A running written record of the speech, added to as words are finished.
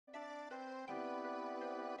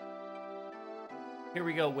Here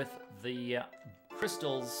we go with the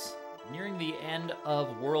crystals nearing the end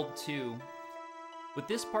of World 2. With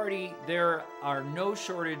this party, there are no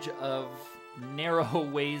shortage of narrow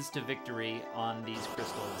ways to victory on these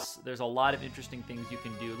crystals. There's a lot of interesting things you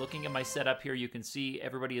can do. Looking at my setup here, you can see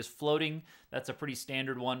everybody is floating. That's a pretty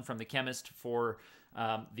standard one from the chemist for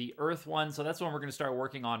the earth one, so that's the one we're going to start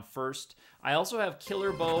working on first. I also have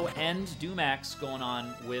Killer Bow and Doomax going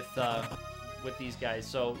on with these guys,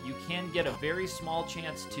 so you can get a very small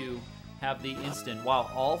chance to have the instant while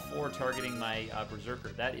all four targeting my Berserker.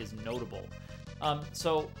 That is notable.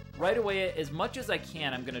 So right away, as much as I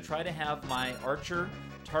can, I'm going to try to have my Archer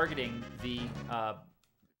targeting the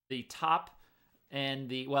top and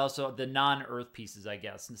the, well, so the non-earth pieces, I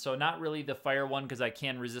guess. And so not really the fire one, because I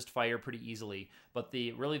can resist fire pretty easily, but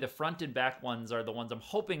really the front and back ones are the ones I'm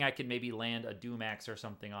hoping I can maybe land a Doomax or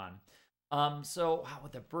something on. So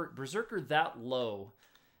with the Berserker that low,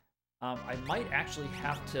 I might actually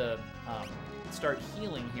have to start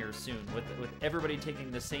healing here soon with everybody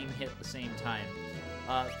taking the same hit at the same time.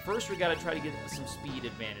 First, we got to try to get some speed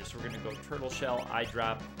advantage. So we're going to go Turtle Shell, Eye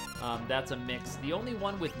Drop. That's a mix. The only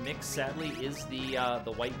one with mix, sadly, is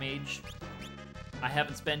the White Mage. I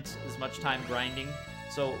haven't spent as much time grinding,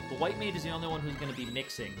 so the White Mage is the only one who's going to be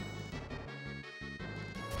mixing.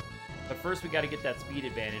 But first, we got to get that speed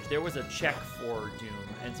advantage. There was a check for Doom,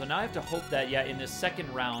 and so now I have to hope that, yeah, in this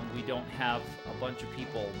second round, we don't have a bunch of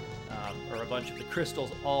people, or a bunch of the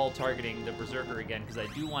crystals all targeting the Berserker again, because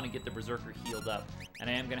I do want to get the Berserker healed up, and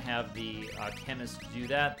I am going to have the Chemist do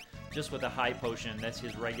that, just with a High Potion. That's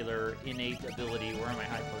his regular innate ability. Where are my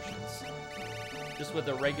High Potions? Just with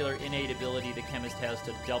a regular innate ability, the Chemist has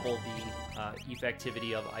to double the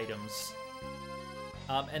effectivity of items.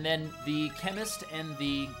 And then the Chemist and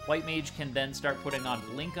the White Mage can then start putting on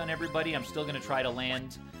Blink on everybody. I'm still going to try to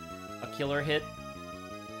land a killer hit.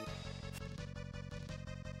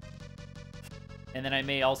 And then I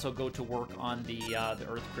may also go to work on the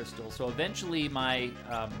Earth Crystal. So eventually my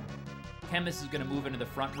Chemist is going to move into the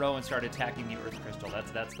front row and start attacking the Earth Crystal.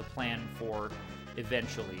 That's the plan for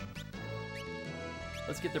eventually.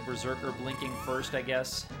 Let's get the Berserker blinking first, I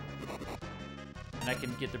guess. And I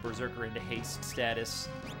can get the Berserker into haste status.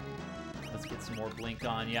 Let's get some more blink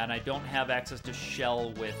on. Yeah, and I don't have access to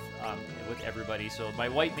shell with everybody. So my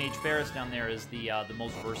White Mage Ferris down there is the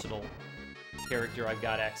most versatile character I've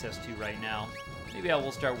got access to right now. Maybe I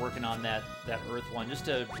will start working on that Earth one just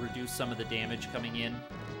to reduce some of the damage coming in.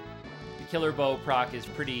 The Killer Bow proc is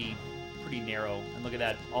pretty narrow. And look at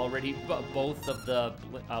that. Already both of the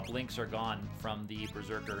blinks are gone from the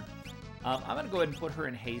Berserker. I'm going to go ahead and put her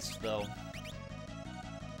in haste, though.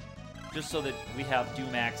 Just so that we have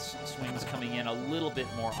Doomax swings coming in a little bit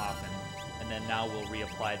more often. And then now we'll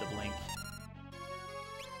reapply the blink.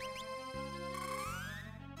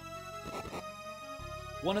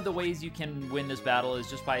 One of the ways you can win this battle is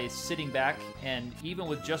just by sitting back, and even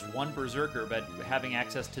with just one Berserker, but having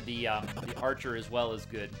access to the Archer as well is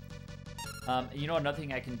good. You know, another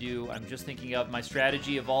thing I can do, I'm just thinking of my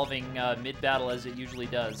strategy evolving mid-battle as it usually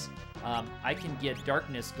does. I can get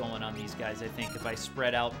darkness going on these guys, I think, if I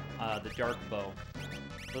spread out the Dark Bow.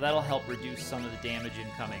 So that'll help reduce some of the damage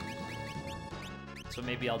incoming. So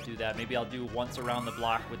maybe I'll do that. Maybe I'll do once around the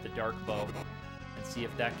block with the Dark Bow and see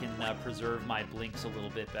if that can preserve my blinks a little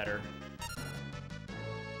bit better.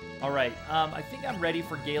 Alright, I think I'm ready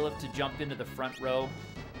for Galef to jump into the front row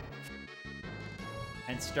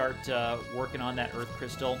and start working on that Earth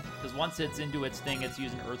Crystal. Because once it's into its thing, it's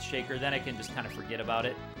using Earth Shaker, then I can just kind of forget about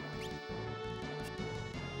it.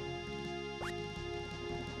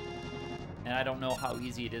 And I don't know how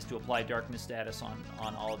easy it is to apply darkness status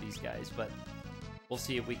on all of these guys, but we'll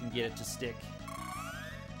see if we can get it to stick.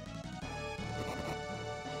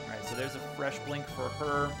 Alright, so there's a fresh blink for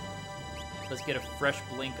her. Let's get a fresh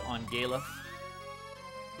blink on Galef.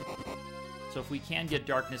 So if we can get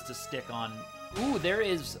darkness to stick on... Ooh, there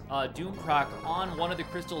is Doom proc on one of the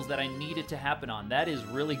crystals that I needed to happen on. That is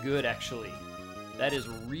really good, actually. That is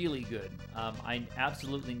really good. I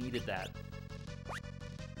absolutely needed that.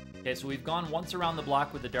 Okay, so we've gone once around the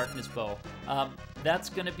block with the Darkness Bow. That's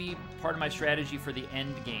going to be part of my strategy for the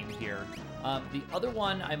end game here. The other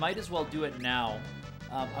one, I might as well do it now.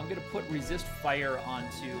 I'm going to put Resist Fire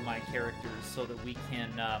onto my characters so that we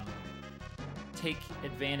can take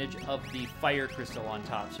advantage of the Fire Crystal on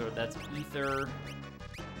top. So that's Ether.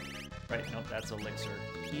 Right, nope, that's Elixir.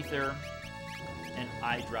 Ether and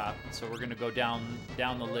Eye Drop. So we're going to go down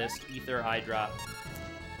the list. Ether, Eye Drop.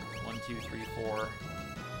 1, 2, 3, 4.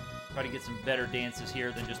 Try to get some better dances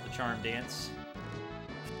here than just the Charm Dance.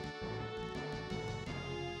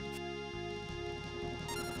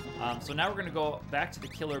 So now we're going to go back to the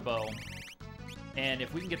Killer Bow. And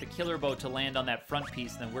if we can get the killer bow to land on that front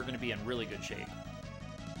piece, then we're going to be in really good shape,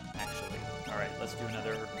 actually. All right, let's do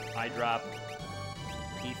another eye drop.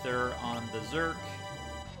 Ether on the Zerk.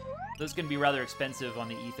 This is going to be rather expensive on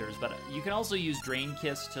the ethers, but you can also use Drain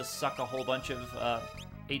Kiss to suck a whole bunch of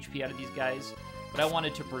HP out of these guys. But I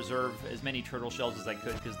wanted to preserve as many turtle shells as I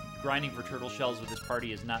could, because grinding for turtle shells with this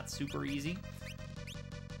party is not super easy.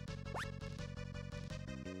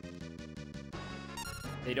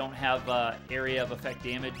 They don't have area of effect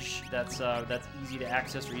damage that's easy to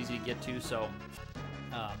access or easy to get to, so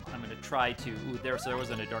I'm going to try to... Ooh, there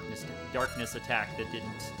wasn't a darkness attack that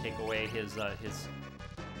didn't take away his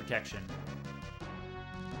protection.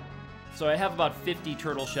 So I have about 50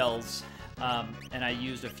 turtle shells, and I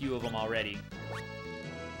used a few of them already.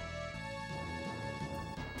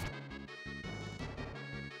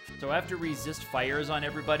 So after resist fires on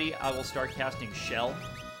everybody, I will start casting Shell.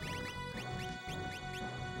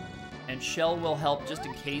 And Shell will help just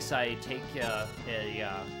in case I take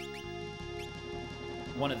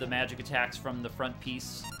one of the magic attacks from the front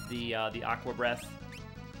piece, the Aqua Breath.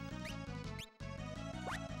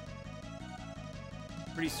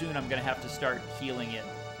 Pretty soon I'm gonna have to start healing it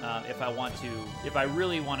if I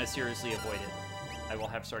really want to seriously avoid it. I will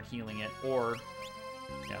have to start healing it, or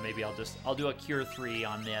yeah, maybe I'll do a Cure 3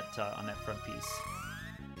 on that front piece.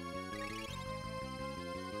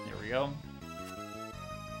 There we go.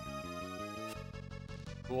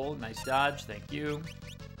 Cool, nice dodge, thank you.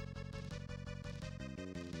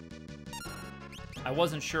 I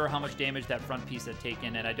wasn't sure how much damage that front piece had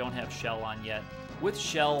taken, and I don't have Shell on yet. With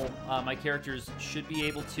Shell, my characters should be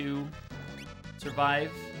able to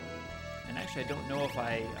survive. And actually, I don't know if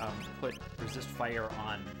I put Resist Fire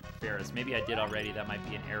on Ferris. Maybe I did already, that might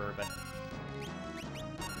be an error, but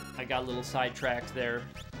I got a little sidetracked there.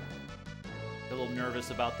 A little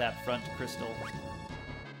nervous about that front crystal.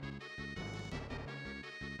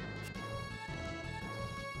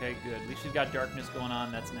 Okay, good. At least we've got darkness going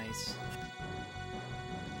on. That's nice.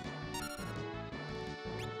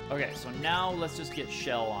 Okay, so now let's just get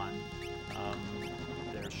Shell on.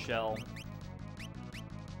 There's Shell.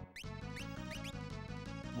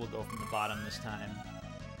 We'll go from the bottom this time.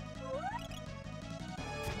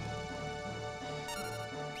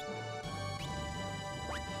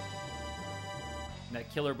 And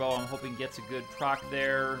that Killer Bow, I'm hoping gets a good proc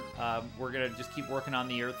there. We're gonna just keep working on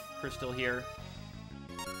the Earth Crystal here.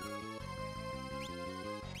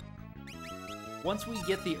 Once we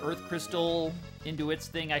get the Earth Crystal into its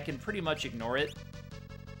thing, I can pretty much ignore it.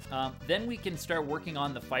 Then we can start working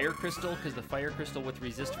on the Fire Crystal, because the Fire Crystal with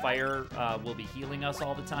Resist Fire will be healing us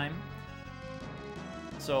all the time.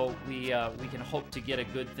 So we can hope to get a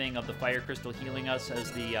good thing of the Fire Crystal healing us,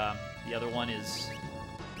 as the other one is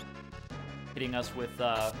hitting us with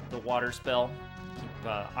the Water Spell.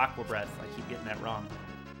 Aqua Breath. I keep getting that wrong.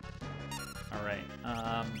 All right.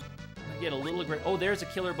 I get a little... Oh, there's a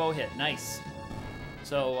Killer Bow hit. Nice.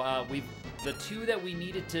 So the two that we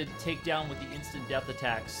needed to take down with the instant death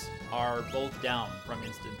attacks are both down from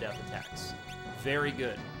instant death attacks. Very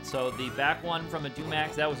good. So the back one from a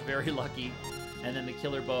Dumax, that was very lucky. And then the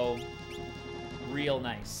Killer Bow, real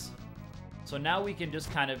nice. So now we can just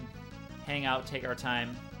kind of hang out, take our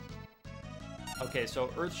time. Okay, so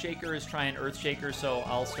Earthshaker is trying Earthshaker, so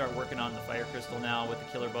I'll start working on the Fire Crystal now with the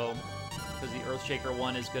Killer Bow, because the Earthshaker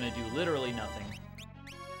one is going to do literally nothing.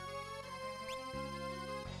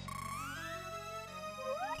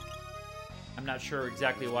 I'm not sure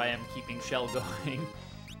exactly why I'm keeping Shell going,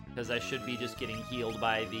 because I should be just getting healed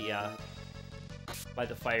by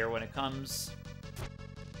the fire when it comes.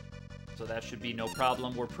 So that should be no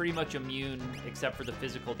problem. We're pretty much immune, except for the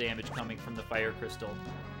physical damage coming from the Fire Crystal.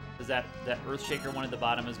 Because that Earthshaker one at the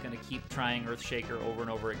bottom is going to keep trying Earthshaker over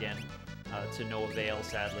and over again, to no avail,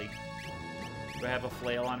 sadly. Do I have a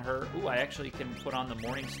flail on her? Ooh, I actually can put on the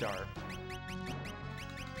Morningstar.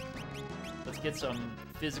 Let's get some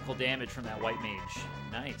physical damage from that White Mage.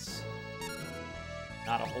 Nice.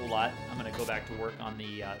 Not a whole lot. I'm going to go back to work on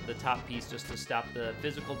the top piece just to stop the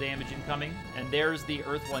physical damage incoming. And there's the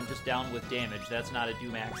Earth one just down with damage. That's not a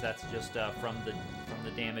Dumax. That's just from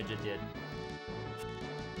the damage it did.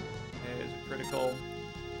 Okay, there's a critical.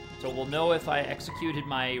 So we'll know if I executed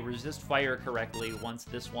my Resist Fire correctly once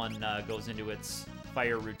this one goes into its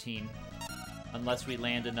fire routine. Unless we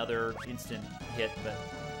land another instant hit, but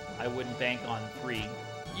I wouldn't bank on 3.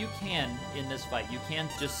 You can, in this fight, you can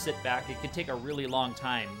just sit back. It could take a really long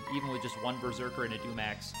time, even with just one Berserker and a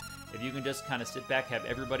Dumax. If you can just kind of sit back, have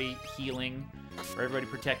everybody healing, or everybody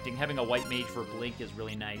protecting. Having a White Mage for Blink is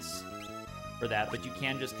really nice for that, but you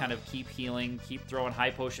can just kind of keep healing, keep throwing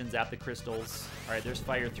high potions at the crystals. All right, there's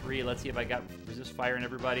Fire 3. Let's see if I got Resist Fire in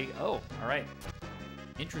everybody. Oh, all right.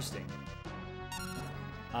 Interesting.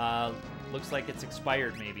 Looks like it's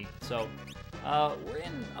expired, maybe. So, we're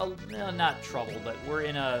in not trouble, but we're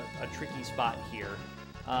in a tricky spot here.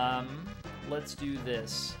 Let's do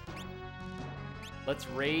this. Let's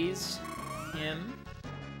raise him.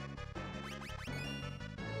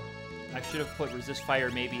 I should have put resist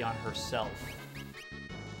fire maybe on herself.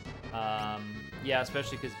 Yeah,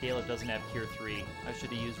 especially because Caleb doesn't have Cure 3. I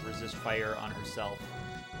should have used resist fire on herself.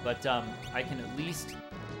 But I can at least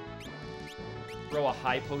throw a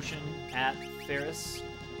high potion at Ferris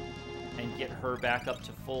and get her back up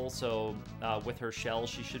to full. So with her shell,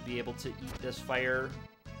 she should be able to eat this fire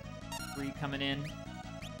 3 coming in.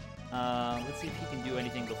 Let's see if he can do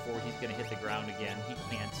anything before he's going to hit the ground again. He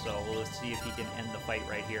can't, so let's see if he can end the fight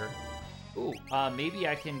right here. Ooh, maybe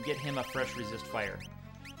I can get him a fresh resist fire.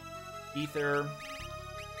 Ether,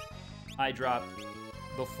 eye drop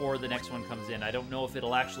before the next one comes in. I don't know if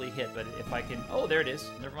it'll actually hit, but if I can... Oh, there it is.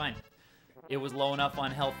 Never mind. It was low enough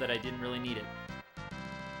on health that I didn't really need it.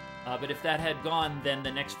 But if that had gone, then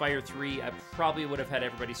the next Fire 3, I probably would have had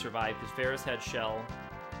everybody survive, because Ferris had Shell.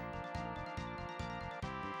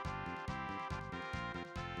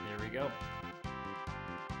 There we go.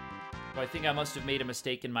 So I think I must have made a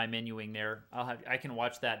mistake in my menuing there. I can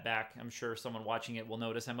watch that back. I'm sure someone watching it will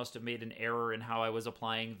notice I must have made an error in how I was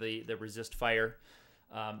applying the resist fire.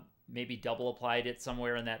 Maybe double applied it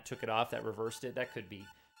somewhere and that took it off, that reversed it. That could be.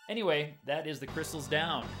 Anyway, that is the crystals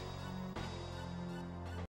down.